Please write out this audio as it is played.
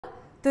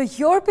The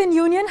European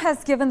Union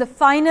has given the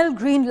final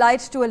green light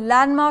to a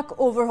landmark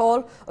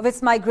overhaul of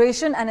its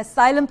migration and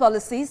asylum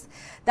policies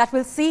that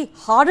will see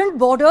hardened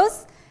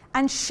borders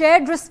and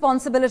shared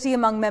responsibility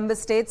among member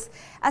states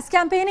as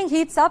campaigning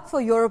heats up for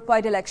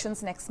Europe-wide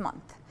elections next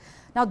month.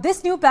 Now,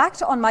 this new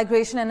pact on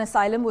migration and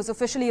asylum was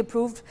officially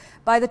approved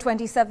by the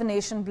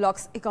 27-nation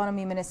bloc's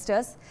economy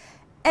ministers,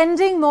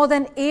 ending more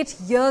than 8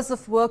 years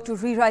of work to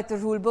rewrite the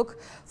rulebook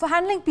for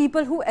handling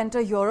people who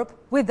enter Europe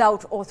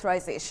without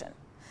authorization.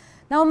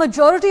 Now, a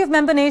majority of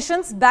member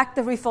nations backed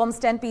the reform's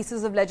 10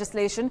 pieces of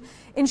legislation,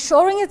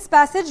 ensuring its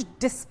passage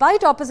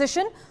despite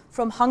opposition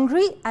from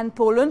Hungary and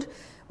Poland,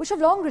 which have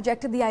long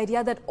rejected the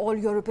idea that all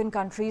European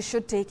countries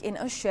should take in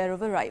a share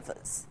of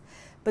arrivals.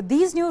 But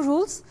these new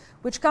rules,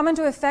 which come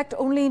into effect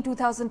only in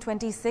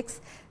 2026,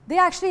 they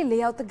actually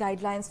lay out the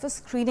guidelines for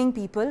screening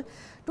people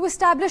to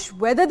establish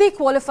whether they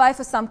qualify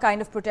for some kind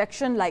of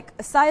protection like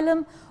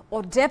asylum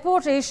or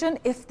deportation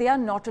if they are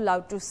not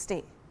allowed to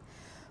stay.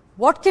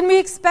 What can we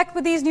expect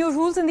with these new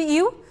rules in the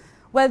EU?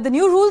 Well, the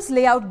new rules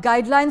lay out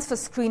guidelines for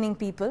screening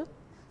people,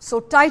 so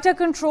tighter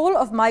control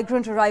of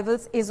migrant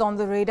arrivals is on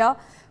the radar.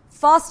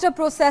 Faster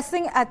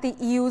processing at the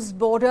EU's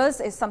borders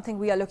is something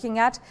we are looking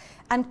at,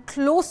 and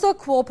closer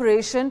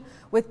cooperation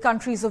with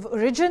countries of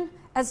origin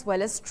as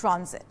well as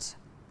transit.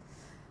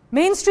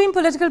 Mainstream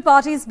political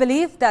parties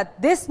believe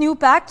that this new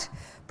pact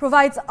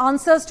provides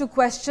answers to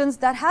questions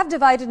that have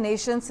divided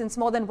nations since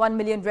more than 1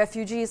 million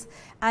refugees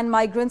and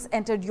migrants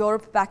entered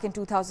Europe back in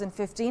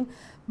 2015,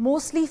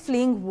 mostly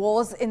fleeing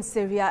wars in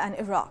Syria and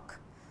Iraq.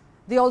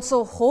 They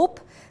also hope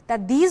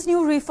that these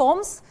new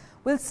reforms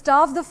will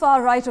starve the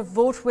far right of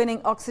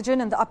vote-winning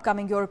oxygen in the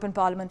upcoming European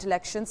Parliament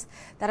elections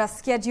that are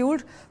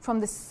scheduled from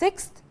the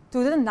 6th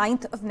to the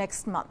 9th of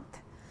next month.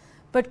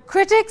 But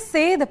critics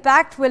say the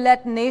pact will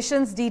let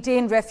nations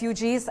detain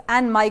refugees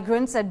and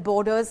migrants at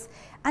borders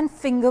and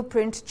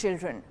fingerprint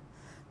children.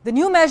 The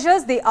new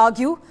measures, they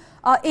argue,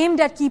 are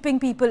aimed at keeping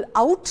people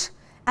out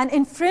and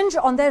infringe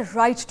on their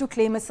right to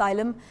claim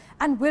asylum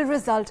and will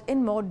result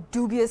in more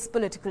dubious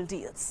political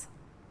deals.